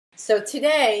So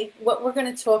today, what we're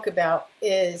going to talk about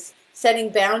is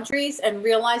setting boundaries and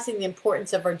realizing the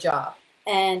importance of our job.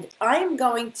 And I am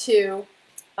going to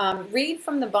read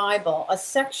from the Bible a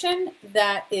section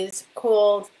that is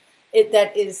called,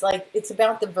 it's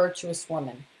about the virtuous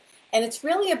woman. And it's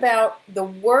really about the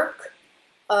work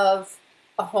of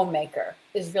a homemaker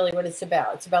is really what it's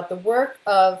about. It's about the work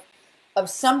of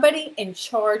somebody in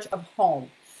charge of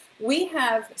home. We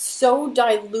have so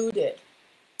diluted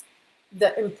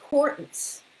the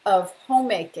importance of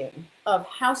homemaking, of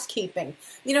housekeeping.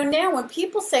 You know, now when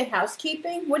people say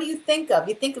housekeeping, what do you think of?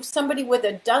 You think of somebody with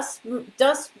a dust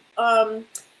wand.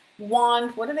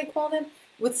 What do they call them?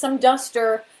 With some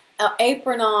duster,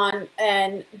 apron on,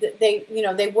 and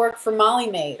they work for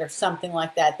Molly Maid or something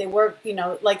like that. They work,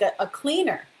 like a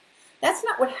cleaner. That's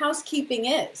not what housekeeping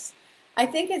is. I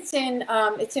think it's in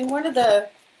one of the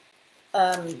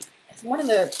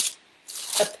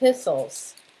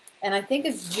epistles. And I think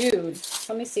it's Jude.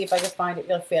 Let me see if I can find it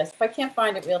real fast. If I can't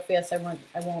find it real fast, I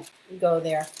won't go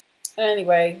there.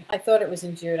 Anyway, I thought it was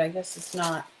in Jude. I guess it's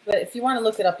not. But if you want to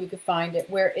look it up, you can find it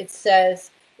where it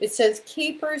says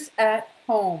keepers at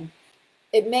home.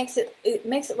 It makes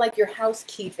it like your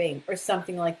housekeeping or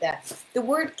something like that. The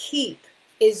word keep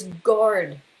is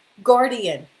guardian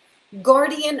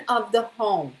of the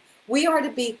home. We are to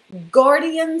be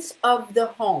guardians of the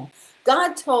home.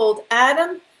 God told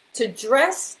Adam to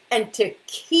dress and to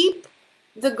keep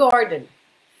the garden.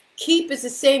 Keep is the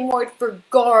same word for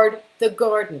guard the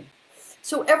garden.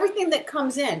 So everything that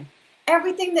comes in,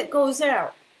 everything that goes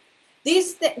out,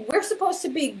 we're supposed to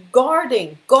be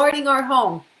guarding our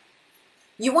home.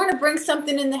 You want to bring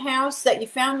something in the house that you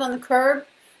found on the curb?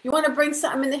 You want to bring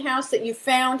something in the house that you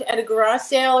found at a garage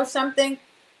sale or something?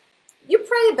 You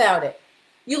pray about it.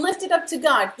 You lift it up to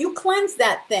God. You cleanse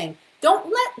that thing.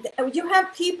 You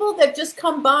have people that just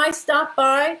come by, stop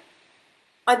by.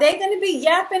 Are they going to be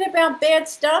yapping about bad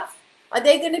stuff? Are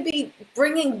they going to be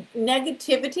bringing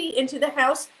negativity into the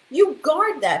house? You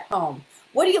guard that home.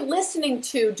 What are you listening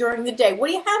to during the day? What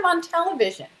do you have on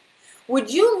television?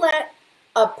 Would you let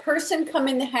a person come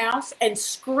in the house and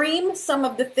scream some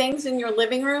of the things in your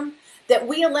living room that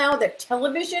we allow the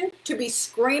television to be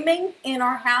screaming in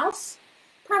our house?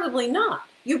 Probably not.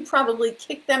 You probably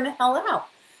kick them the hell out.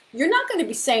 You're not going to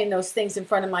be saying those things in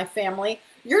front of my family.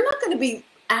 You're not going to be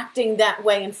acting that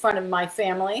way in front of my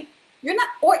family. You're not,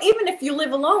 or even if you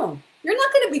live alone, you're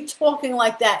not going to be talking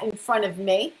like that in front of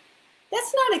me.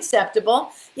 That's not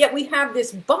acceptable. Yet we have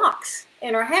this box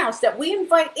in our house that we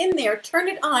invite in there, turn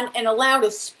it on, and allow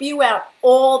to spew out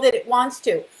all that it wants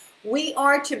to. We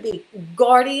are to be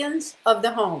guardians of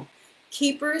the home,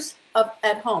 keepers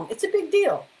at home. It's a big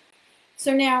deal.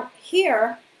 So now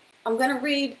here, I'm going to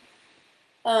read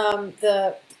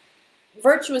the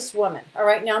virtuous woman. All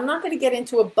right. Now I'm not going to get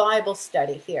into a Bible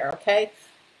study here. Okay.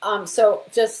 So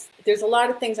there's a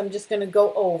lot of things I'm just going to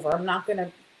go over. I'm not going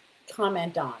to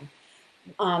comment on,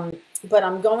 but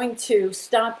I'm going to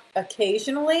stop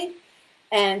occasionally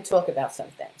and talk about some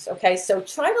things. Okay. So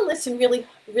try to listen really,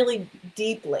 really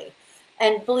deeply.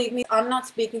 And believe me, I'm not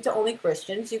speaking to only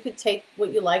Christians. You could take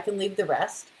what you like and leave the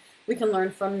rest. We can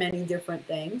learn from many different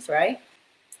things, right?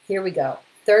 Here we go.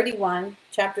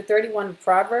 Chapter 31 of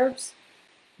Proverbs,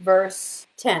 verse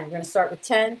 10. We're going to start with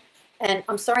 10. And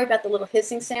I'm sorry about the little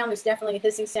hissing sound. There's definitely a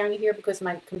hissing sound you hear because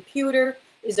my computer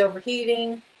is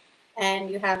overheating. And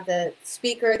you have the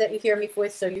speaker that you hear me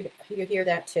with, so you hear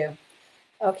that too.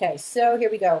 Okay, so here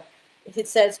we go. It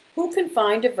says, "Who can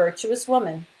find a virtuous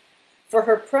woman? For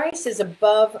her price is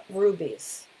above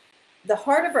rubies. The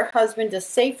heart of her husband does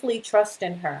safely trust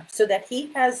in her, so that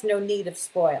he has no need of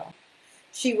spoil.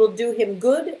 She will do him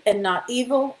good and not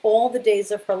evil all the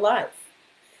days of her life.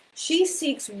 She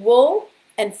seeks wool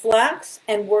and flax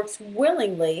and works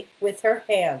willingly with her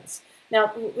hands."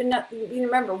 Now,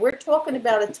 remember, we're talking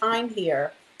about a time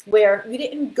here where you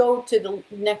didn't go to the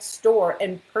next store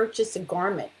and purchase a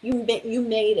garment. You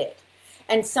made it.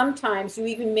 And sometimes you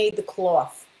even made the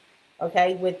cloth.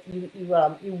 Okay,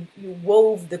 you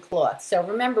wove the cloth. So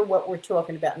remember what we're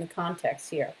talking about in the context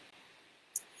here.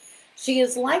 She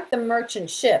is like the merchant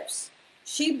ships.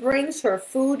 She brings her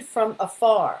food from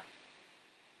afar.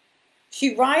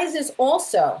 She rises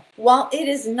also while it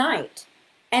is night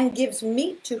and gives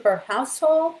meat to her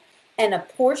household and a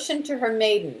portion to her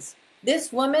maidens.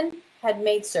 This woman had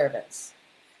maidservants.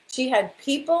 She had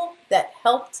people that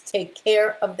helped take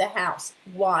care of the house.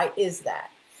 Why is that?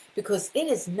 Because it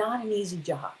is not an easy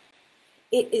job.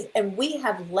 It is, and we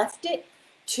have left it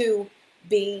to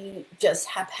be just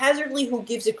haphazardly who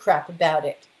gives a crap about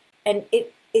it. And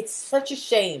It's such a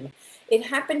shame. It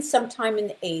happened sometime in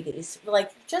the 80s,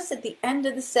 like just at the end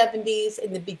of the 70s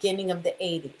and the beginning of the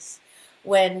 80s,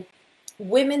 when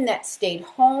women that stayed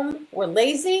home were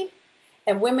lazy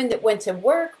and women that went to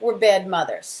work were bad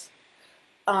mothers.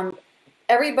 Um,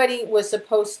 Everybody was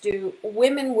supposed to,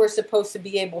 women were supposed to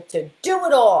be able to do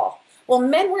it all. Well,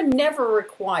 men were never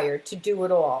required to do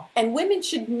it all, and women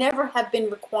should never have been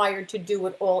required to do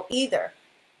it all either.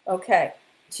 Okay.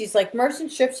 She's like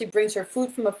merchant ship. She brings her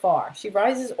food from afar. She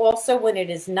rises also when it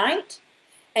is night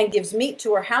and gives meat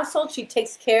to her household. She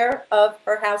takes care of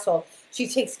her household. She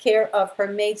takes care of her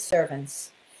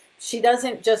maidservants. She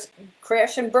doesn't just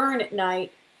crash and burn at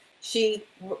night. She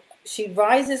she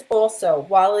rises also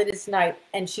while it is night,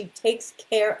 and she takes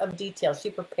care of details. She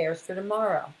prepares for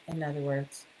tomorrow, in other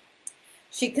words.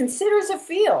 She considers a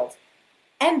field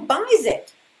and buys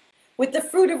it with the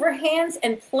fruit of her hands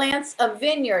and plants a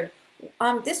vineyard.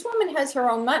 This woman has her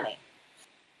own money.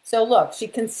 So look, she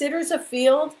considers a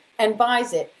field and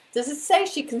buys it. Does it say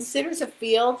she considers a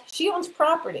field? She owns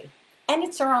property, and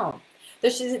it's her own.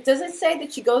 Does it say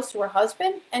that she goes to her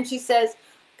husband and she says,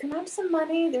 can I have some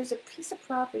money? There's a piece of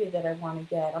property that I want to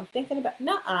get. I'm thinking about,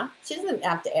 nuh-uh. She doesn't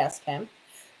have to ask him.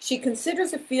 She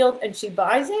considers a field and she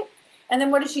buys it. And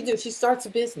then what does she do? She starts a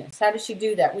business. How does she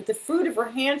do that? With the fruit of her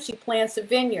hand, she plants a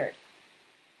vineyard.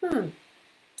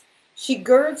 She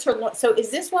girds her loins. So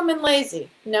is this woman lazy?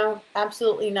 No,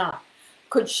 absolutely not.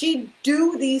 Could she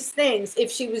do these things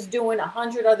if she was doing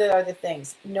 100 other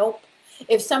things? Nope.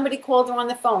 If somebody called her on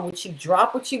the phone, would she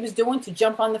drop what she was doing to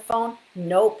jump on the phone?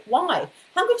 Nope. Why?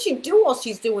 How could she do all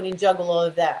she's doing and juggle all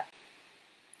of that?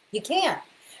 You can't.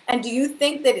 And do you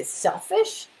think that it's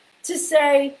selfish to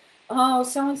say, oh,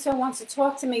 so-and-so wants to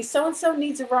talk to me. So-and-so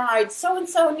needs a ride.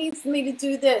 So-and-so needs me to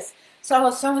do this.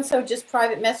 So-and-so just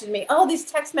private messaged me. Oh, these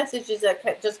text messages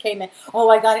that just came in. Oh,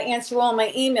 I got to answer all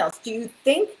my emails. Do you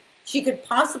think she could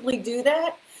possibly do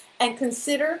that and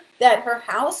consider that her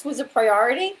house was a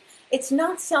priority? It's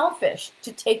not selfish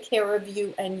to take care of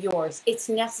you and yours. It's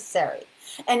necessary.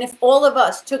 And if all of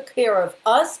us took care of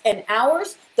us and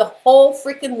ours, the whole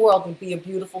freaking world would be a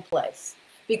beautiful place.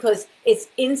 Because it's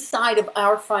inside of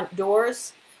our front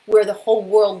doors where the whole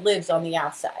world lives on the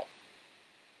outside.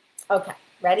 Okay,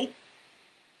 ready?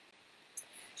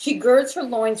 She girds her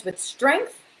loins with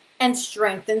strength and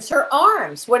strengthens her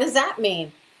arms. What does that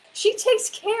mean? She takes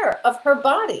care of her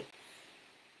body.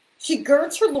 She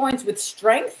girds her loins with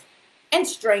strength and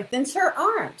strengthens her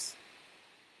arms.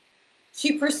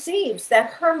 She perceives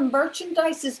that her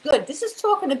merchandise is good. This is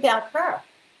talking about her.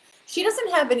 She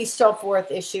doesn't have any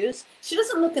self-worth issues. She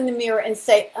doesn't look in the mirror and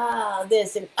say,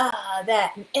 this and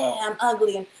that, and I'm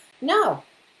ugly. And no.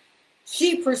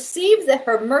 She perceives that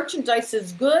her merchandise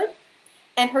is good,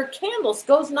 and her candles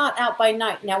goes not out by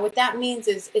night. Now, what that means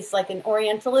is it's like an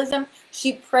Orientalism.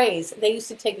 She prays. They used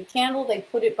to take a candle, they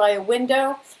put it by a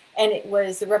window, and it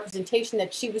was the representation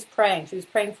that she was praying. She was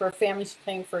praying for a family. She was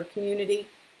praying for a community.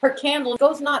 Her candle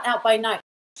goes not out by night.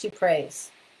 She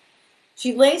prays.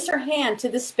 She lays her hand to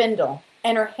the spindle,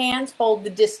 and her hands hold the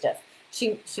distaff.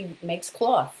 She makes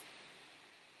cloth.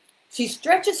 She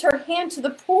stretches her hand to the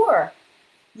poor.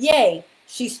 Yea,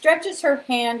 she stretches her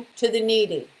hand to the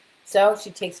needy. So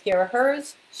she takes care of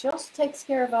hers. She also takes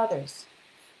care of others,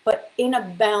 but in a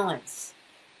balance.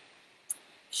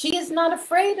 She is not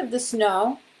afraid of the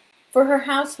snow, for her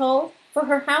household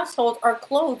are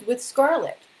clothed with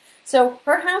scarlet. So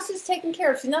her house is taken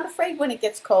care of. She's not afraid when it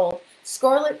gets cold.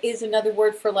 Scarlet is another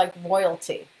word for like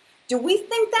royalty. Do we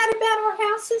think that about our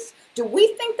houses? Do we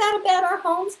think that about our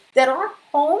homes? That our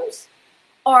homes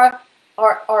are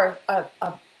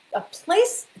a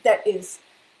place that is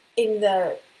in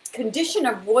the condition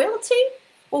of royalty?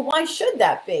 Well, why should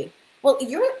that be? Well,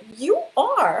 you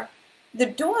are the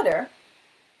daughter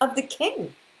of the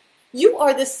king. You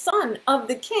are the son of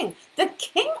the king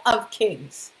of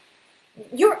kings.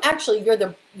 You're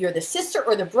the sister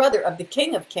or the brother of the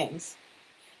King of Kings,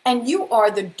 and you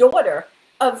are the daughter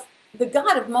of the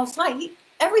God of Most High.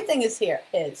 Everything is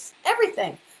his.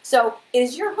 Everything. So,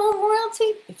 is your home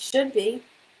royalty? It should be.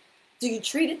 Do you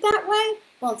treat it that way?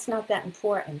 Well, it's not that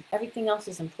important. Everything else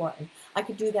is important. I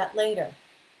could do that later.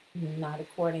 Not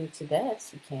according to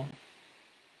this. You can't.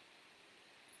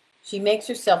 She makes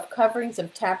herself coverings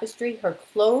of tapestry. Her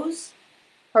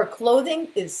clothing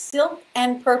is silk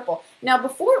and purple. Now,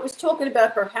 before it was talking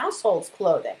about her household's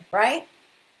clothing, right?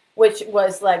 Which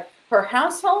was like her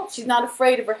household. She's not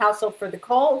afraid of her household for the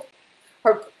cold.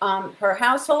 Her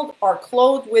household are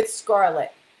clothed with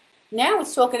scarlet. Now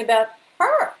it's talking about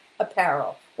her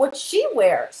apparel, what she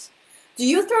wears. Do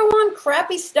you throw on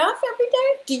crappy stuff every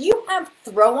day? Do you have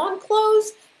throw-on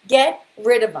clothes? Get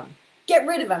rid of them. Get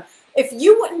rid of them. If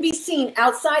you wouldn't be seen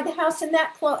outside the house in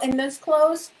those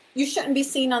clothes, you shouldn't be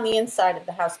seen on the inside of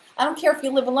the house. I don't care if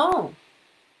you live alone.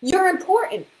 You're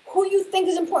important. Who you think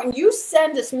is important. You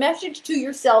send this message to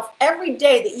yourself every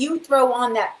day that you throw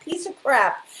on that piece of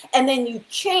crap and then you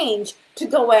change to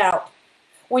go out.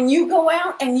 When you go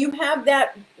out and you have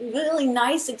that really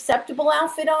nice, acceptable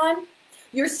outfit on,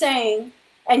 you're saying,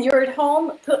 and you're at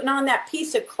home putting on that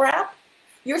piece of crap,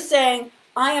 you're saying,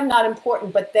 I am not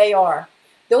important, but they are.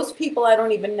 Those people I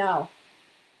don't even know.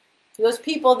 Those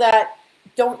people that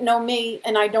don't know me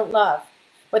and I don't love.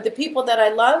 But the people that I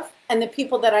love and the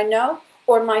people that I know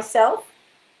or myself,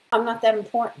 I'm not that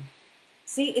important.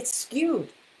 See, it's skewed.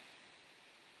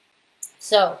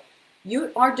 So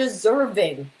you are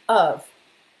deserving of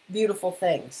beautiful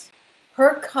things.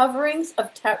 Her coverings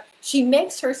of she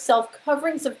makes herself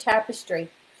coverings of tapestry.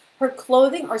 Her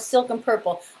clothing are silk and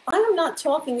purple. I am not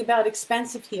talking about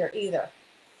expensive here either.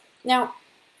 Now,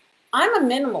 I'm a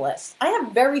minimalist. I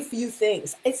have very few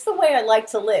things. It's the way I like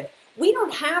to live. We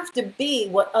don't have to be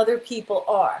what other people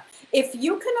are. If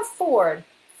you can afford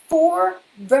 4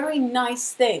 very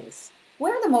nice things,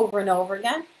 wear them over and over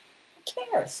again. Who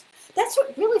cares? That's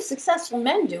what really successful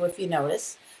men do, if you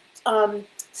notice.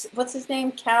 What's his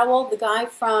name? Cowell, the guy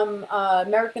from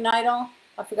American Idol.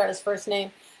 I forgot his first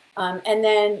name. And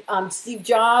then Steve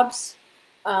Jobs.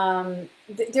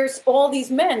 There's all these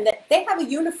men that they have a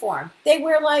uniform. They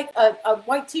wear like a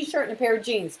white t-shirt and a pair of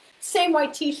jeans. Same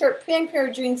white t-shirt, same pair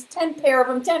of jeans, 10 pair of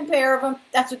them, 10 pair of them.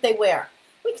 That's what they wear.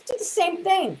 We can do the same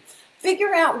thing.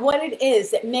 Figure out what it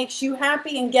is that makes you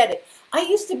happy and get it. I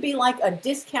used to be like a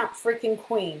discount freaking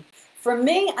queen. For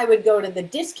me, I would go to the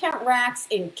discount racks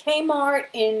in Kmart,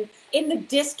 in the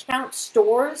discount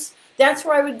stores. That's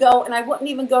where I would go, and I wouldn't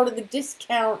even go to the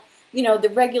discount,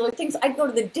 the regular things. I'd go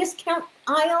to the discount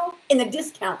aisle in the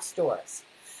discount stores.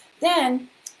 Then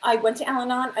I went to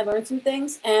Al-Anon, I learned some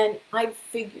things, and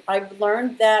I've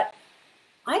learned that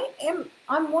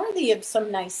I'm worthy of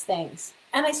some nice things.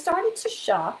 And I started to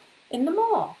shop in the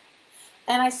mall.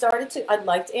 And I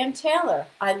liked Ann Taylor.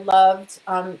 I loved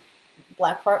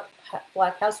Black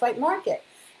House White Market.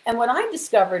 And what I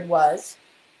discovered was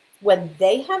when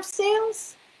they have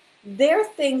sales, their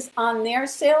things on their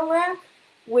sale rack,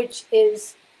 which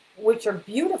are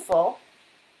beautiful,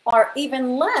 are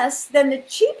even less than the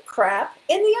cheap crap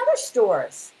in the other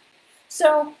stores.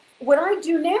 So what I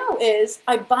do now is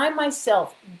I buy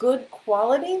myself good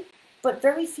quality, but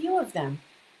very few of them.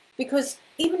 Because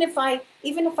even if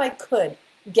I could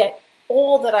get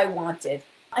all that I wanted,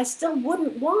 I still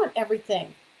wouldn't want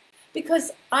everything.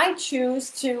 Because I choose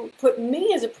to put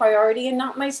me as a priority and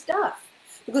not my stuff.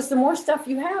 Because the more stuff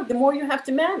you have, the more you have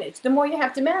to manage. The more you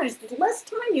have to manage, the less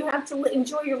time you have to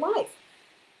enjoy your life.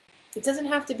 It doesn't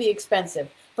have to be expensive,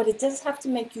 but it does have to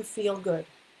make you feel good.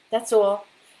 That's all.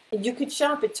 And you could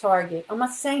shop at Target. I'm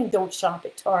not saying don't shop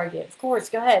at Target. Of course,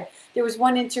 go ahead. There was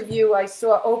one interview I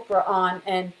saw Oprah on,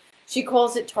 and she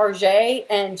calls it Target,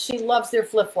 and she loves their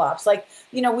flip-flops. Like,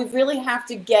 we really have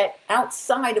to get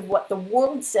outside of what the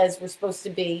world says we're supposed to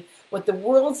be, what the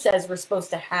world says we're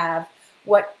supposed to have,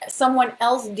 what someone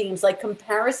else deems. Like,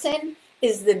 comparison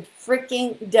is the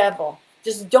freaking devil.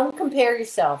 Just don't compare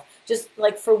yourself. Just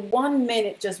like for 1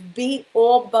 minute, just be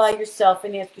all by yourself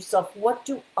and ask yourself, what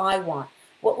do I want?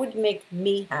 What would make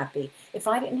me happy? If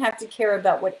I didn't have to care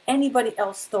about what anybody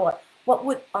else thought, what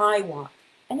would I want?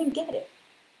 And then get it.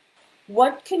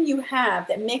 What can you have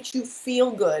that makes you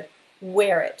feel good?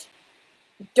 Wear it.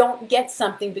 Don't get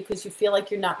something because you feel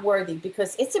like you're not worthy,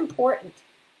 because it's important.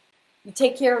 You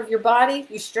take care of your body.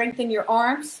 You strengthen your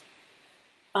arms.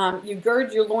 You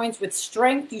gird your loins with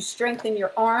strength. You strengthen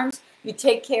your arms. You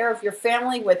take care of your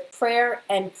family with prayer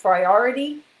and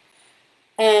priority.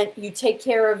 And you take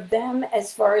care of them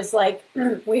as far as like,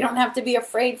 we don't have to be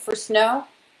afraid for snow.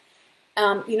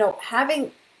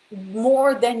 Having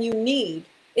more than you need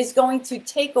is going to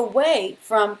take away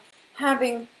from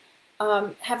having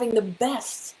the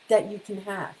best that you can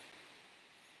have.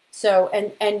 So,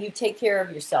 and you take care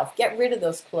of yourself. Get rid of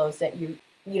those clothes that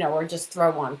or just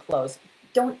throw on clothes.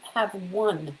 Don't have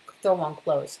one throw on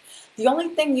clothes. The only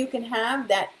thing you can have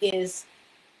that is,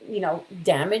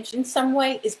 damaged in some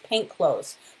way is paint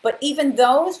clothes. But even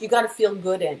those, you got to feel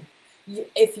good in.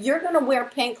 If you're going to wear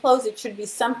paint clothes, it should be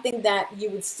something that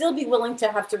you would still be willing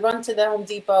to have to run to the Home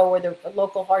Depot or the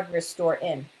local hardware store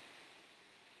in.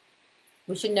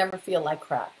 We should never feel like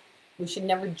crap. We should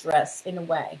never dress in a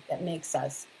way that makes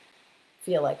us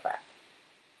feel like crap.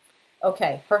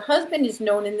 Okay, her husband is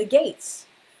known in the gates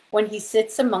when he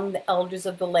sits among the elders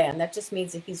of the land. That just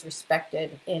means that he's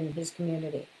respected in his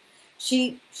community.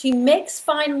 She makes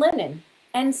fine linen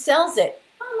and sells it.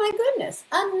 I'm my goodness,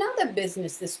 another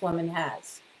business this woman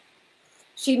has.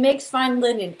 She makes fine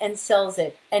linen and sells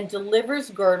it, and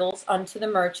delivers girdles unto the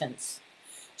merchants.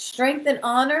 Strength and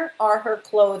honor are her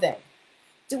clothing.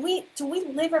 Do we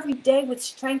live every day with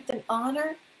strength and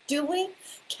honor? Do we?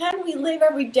 Can we live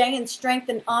every day in strength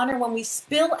and honor when we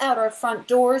spill out our front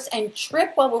doors and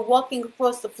trip while we're walking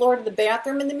across the floor to the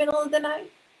bathroom in the middle of the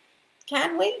night?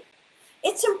 Can we?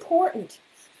 It's important.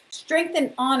 Strength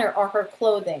and honor are her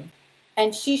clothing,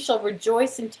 and she shall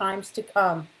rejoice in times to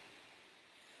come.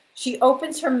 She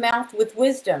opens her mouth with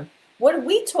wisdom. What are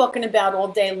we talking about all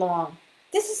day long?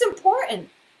 This is important.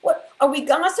 What are we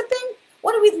gossiping?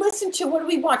 What do we listen to? What do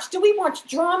we watch? Do we watch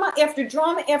drama after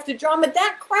drama after drama?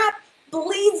 That crap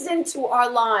bleeds into our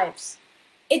lives.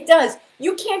 It does.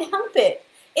 You can't help it.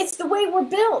 It's the way we're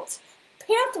built.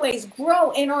 Pathways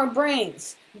grow in our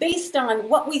brains based on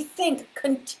what we think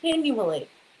continually.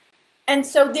 And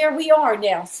so there we are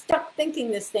now, stuck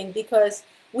thinking this thing because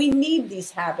we need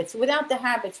these habits. Without the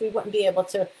habits, we wouldn't be able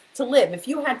to live. If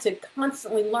you had to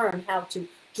constantly learn how to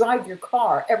drive your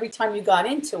car every time you got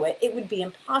into it, it would be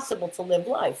impossible to live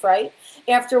life, right?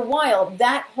 After a while,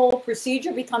 that whole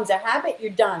procedure becomes a habit.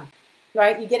 You're done,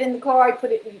 right? You get in the car,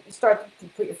 you start to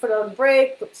put your foot on the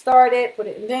brake, start it, put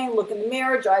it in thing, look in the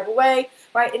mirror, drive away,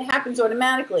 right? It happens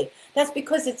automatically. That's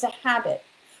because it's a habit.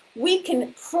 We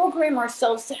can program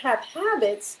ourselves to have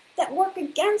habits that work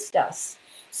against us.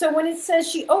 So when it says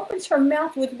she opens her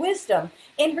mouth with wisdom,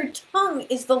 and her tongue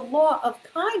is the law of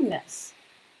kindness.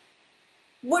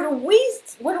 What are we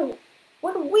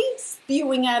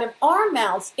spewing out of our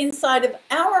mouths inside of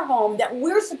our home that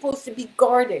we're supposed to be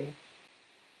guarding?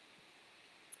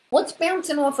 What's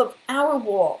bouncing off of our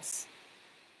walls?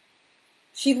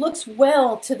 She looks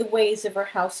well to the ways of her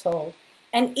household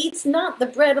and eats not the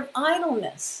bread of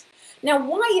idleness. Now,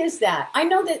 why is that? I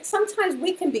know that sometimes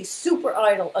we can be super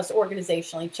idle as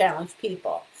organizationally challenged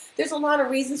people. There's a lot of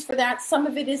reasons for that. Some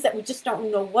of it is that we just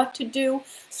don't know what to do.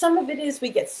 Some of it is we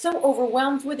get so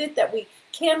overwhelmed with it that we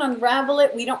can't unravel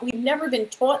it. We've never been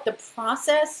taught the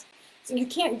process. So you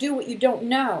can't do what you don't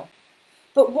know.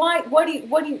 But why? What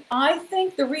do I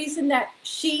think the reason that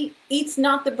she eats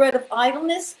not the bread of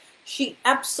idleness? She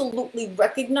absolutely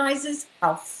recognizes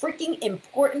how freaking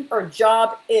important her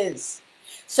job is.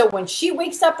 So when she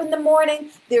wakes up in the morning,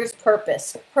 there's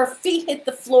purpose. Her feet hit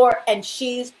the floor and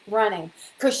she's running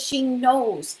because she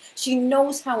knows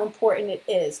how important it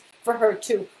is for her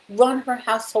to run her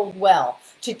household well,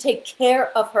 to take care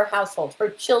of her household, her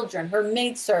children, her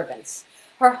maidservants,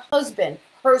 her husband,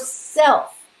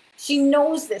 herself. She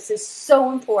knows this is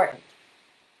so important.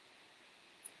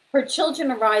 Her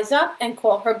children arise up and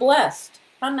call her blessed.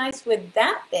 How nice would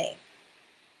that be?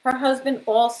 Her husband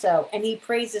also, and he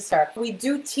praises her. We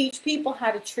do teach people how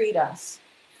to treat us.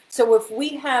 So if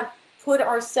we have put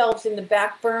ourselves in the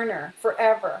back burner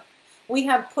forever, we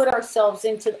have put ourselves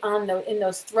in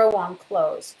those throw-on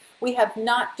clothes. We have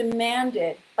not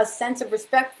demanded a sense of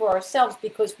respect for ourselves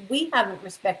because we haven't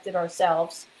respected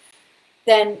ourselves.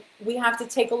 Then we have to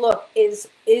take a look. Is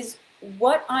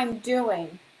what I'm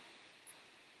doing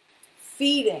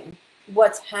feeding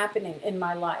what's happening in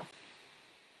my life?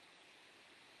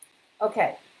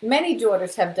 Okay, many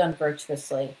daughters have done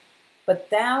virtuously, but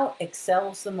thou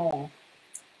excels them all.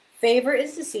 Favor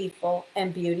is deceitful,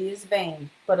 and beauty is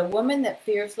vain, but a woman that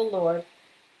fears the Lord,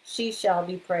 she shall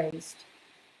be praised.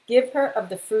 Give her of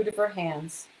the fruit of her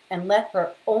hands, and let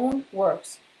her own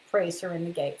works praise her in the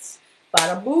gates.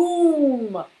 Bada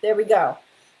boom! There we go.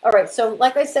 All right, so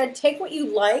like I said, take what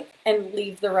you like and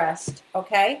leave the rest,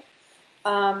 okay?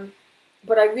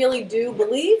 But I really do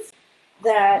believe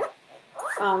that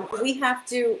we have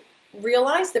to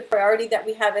realize the priority that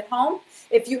we have at home.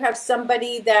 If you have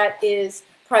somebody that is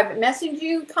private messaging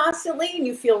you constantly and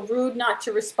you feel rude not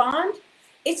to respond,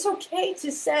 it's okay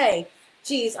to say,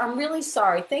 geez, I'm really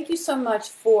sorry. Thank you so much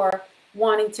for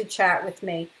wanting to chat with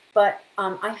me, but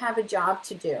I have a job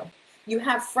to do. You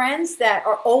have friends that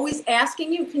are always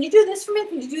asking you, can you do this for me?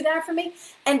 Can you do that for me?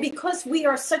 And because we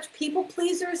are such people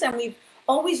pleasers and we've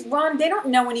always run, they don't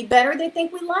know any better. They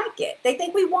think we like it. They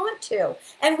think we want to.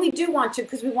 And we do want to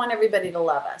because we want everybody to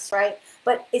love us, right?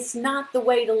 But it's not the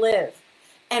way to live.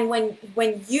 And when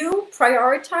you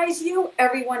prioritize you,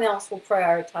 everyone else will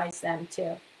prioritize them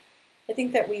too. I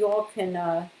think that we all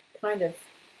can kind of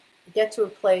get to a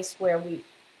place where we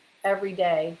every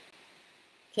day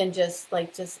can just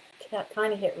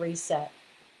kind of hit reset,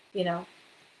 you know?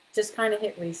 Just kind of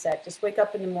hit reset. Just wake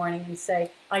up in the morning and say,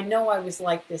 I know I was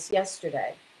like this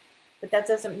yesterday, but that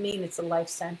doesn't mean it's a life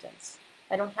sentence.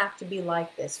 I don't have to be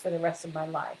like this for the rest of my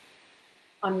life.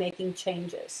 I'm making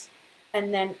changes.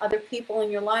 And then other people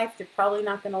in your life, they're probably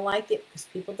not going to like it because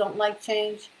people don't like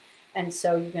change. And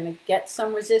so you're going to get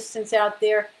some resistance out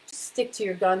there. Just stick to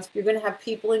your guns. You're going to have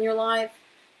people in your life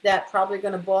that probably are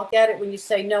going to balk at it when you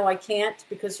say, no, I can't,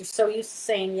 because you're so used to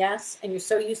saying yes, and you're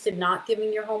so used to not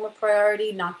giving your home a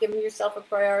priority, not giving yourself a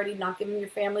priority, not giving your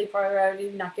family a priority,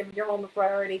 not giving your home a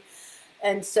priority.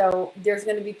 And so there's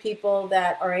going to be people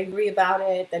that are angry about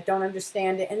it, that don't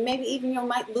understand it, and maybe even you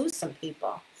might lose some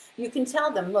people. You can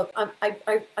tell them, look,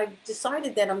 I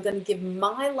decided that I'm going to give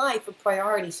my life a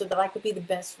priority so that I could be the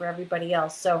best for everybody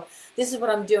else. So this is what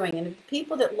I'm doing. And the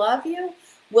people that love you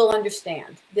will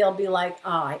understand. They'll be like,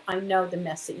 oh, I know the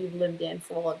mess that you've lived in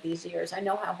for all of these years. I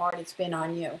know how hard it's been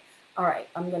on you. All right,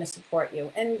 I'm going to support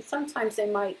you. And sometimes they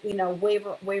might,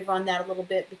 waver on that a little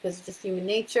bit because it's just human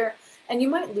nature. And you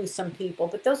might lose some people,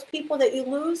 but those people that you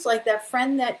lose, like that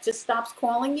friend that just stops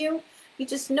calling you, you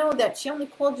just know that she only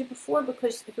called you before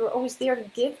because you were always there to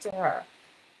give to her.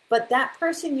 But that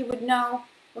person, you would know,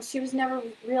 well, she was never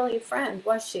really a friend,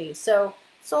 was she? So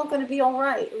it's all going to be all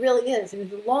right. It really is. And in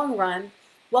the long run,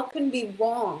 what can be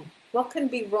wrong? What can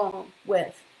be wrong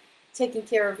with taking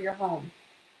care of your home,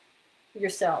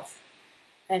 yourself,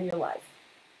 and your life?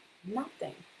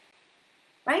 Nothing,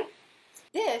 right?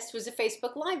 This was a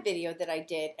Facebook Live video that I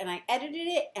did, and I edited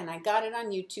it and I got it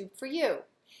on YouTube for you.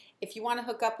 If you want to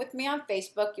hook up with me on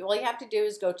Facebook, all you have to do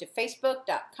is go to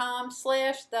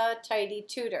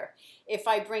facebook.com/thetidytutor. If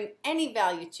I bring any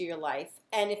value to your life,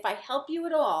 and if I help you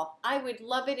at all, I would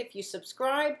love it if you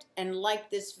subscribed and liked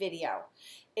this video.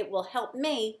 It will help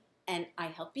me, and I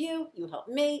help you, you help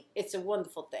me. It's a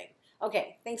wonderful thing.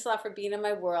 Okay, thanks a lot for being in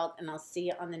my world, and I'll see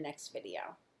you on the next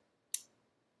video.